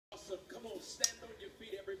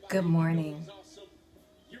Good morning,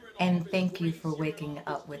 and thank you for waking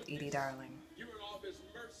up with Edie Darling.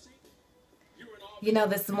 You know,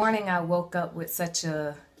 this morning I woke up with such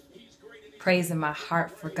a praise in my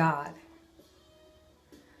heart for God,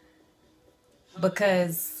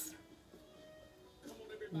 because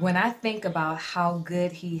when I think about how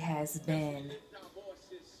good He has been,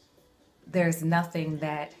 there's nothing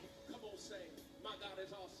that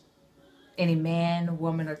any man,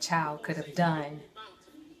 woman, or child could have done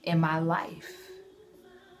in my life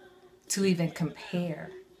to even compare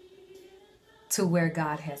to where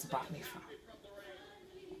God has brought me from.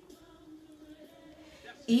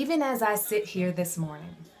 Even as I sit here this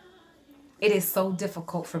morning, it is so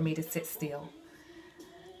difficult for me to sit still.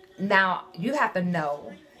 Now, you have to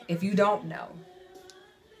know, if you don't know,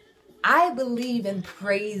 I believe in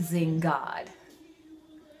praising God.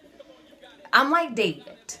 I'm like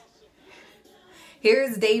David.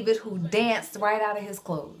 Here's David who danced right out of his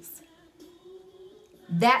clothes.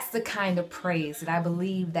 That's the kind of praise that I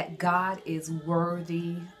believe that God is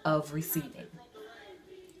worthy of receiving.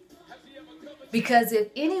 Because if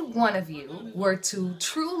any one of you were to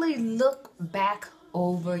truly look back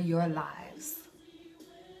over your lives,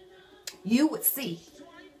 you would see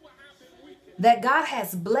that God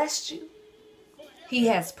has blessed you. He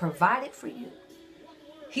has provided for you.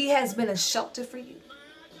 He has been a shelter for you.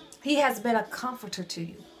 He has been a comforter to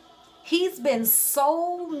you. He's been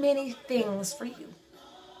so many things for you.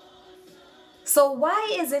 So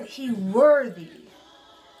why isn't He worthy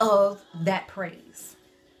of that praise?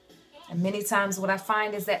 And many times what I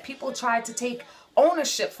find is that people try to take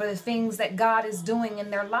ownership for the things that God is doing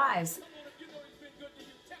in their lives.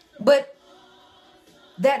 But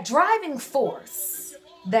that driving force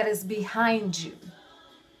that is behind you,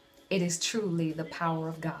 it is truly the power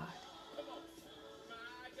of God.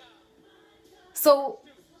 So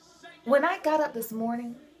when I got up this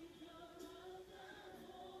morning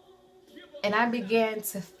and I began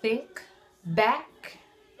to think back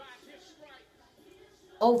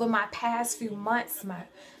over my past few months, my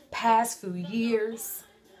past few years,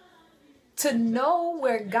 to know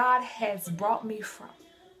where God has brought me from.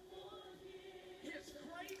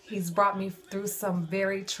 He's brought me through some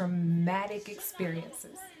very traumatic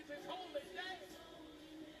experiences.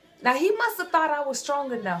 Now, He must have thought I was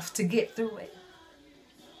strong enough to get through it.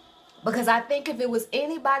 Because I think if it was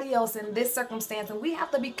anybody else in this circumstance, and we have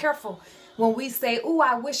to be careful when we say, "Oh,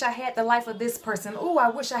 I wish I had the life of this person. Oh, I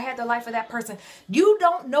wish I had the life of that person." You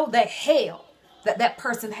don't know the hell that that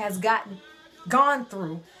person has gone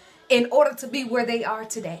through in order to be where they are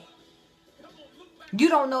today. You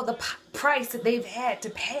don't know the price that they've had to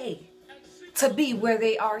pay to be where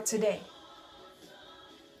they are today.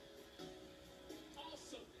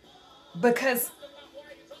 Because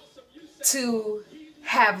to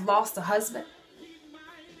have lost a husband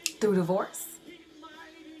through divorce,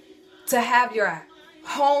 to have your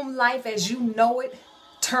home life as you know it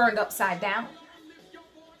turned upside down,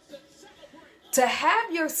 to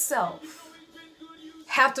have yourself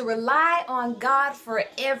have to rely on God for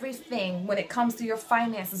everything when it comes to your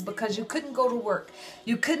finances because you couldn't go to work,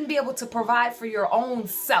 you couldn't be able to provide for your own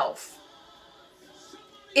self.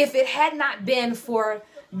 If it had not been for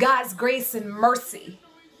God's grace and mercy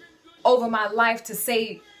over my life to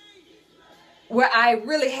say where I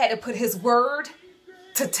really had to put His word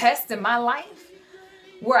to test in my life,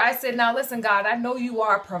 where I said, "Now listen, God, I know you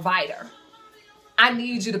are a provider. I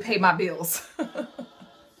need you to pay my bills.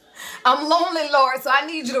 I'm lonely, Lord, so I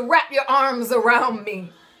need you to wrap your arms around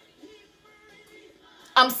me.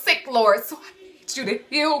 I'm sick, Lord, so I need you to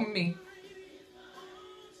heal me."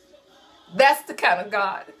 That's the kind of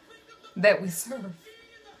God that we serve.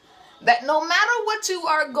 That no matter what you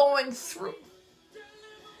are going through,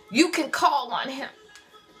 you can call on Him.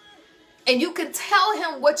 And you can tell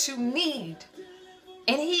Him what you need.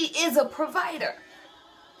 And He is a provider.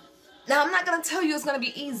 Now, I'm not going to tell you it's going to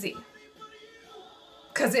be easy.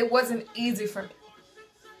 Because it wasn't easy for me.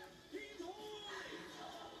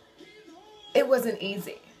 It wasn't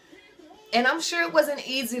easy. And I'm sure it wasn't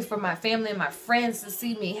easy for my family and my friends to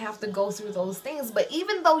see me have to go through those things. But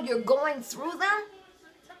even though you're going through them,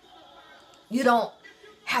 you don't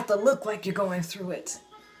have to look like you're going through it.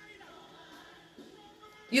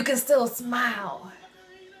 You can still smile.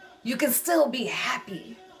 You can still be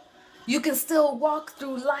happy. You can still walk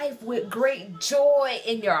through life with great joy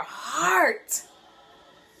in your heart.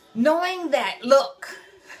 Knowing that, look,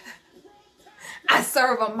 I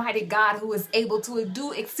serve a mighty God who is able to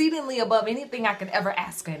do exceedingly above anything I could ever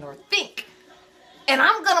ask or think. And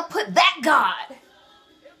I'm going to put that God,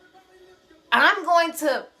 I'm going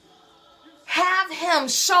to have Him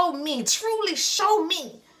show me, truly show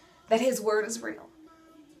me that his word is real.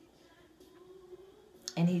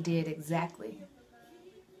 And he did exactly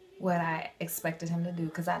what I expected him to do,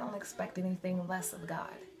 because I don't expect anything less of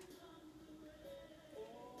God.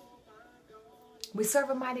 We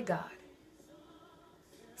serve a mighty God.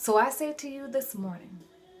 So I say to you this morning,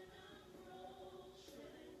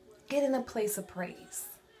 get in a place of praise.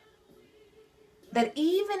 That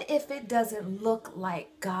even if it doesn't look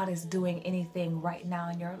like God is doing anything right now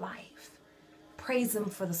in your life, praise him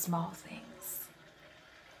for the small things.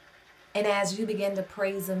 And as you begin to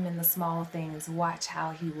praise him in the small things, watch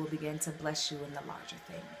how he will begin to bless you in the larger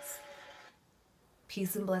things.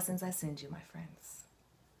 Peace and blessings I send you, my friends.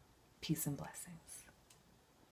 Peace and blessings.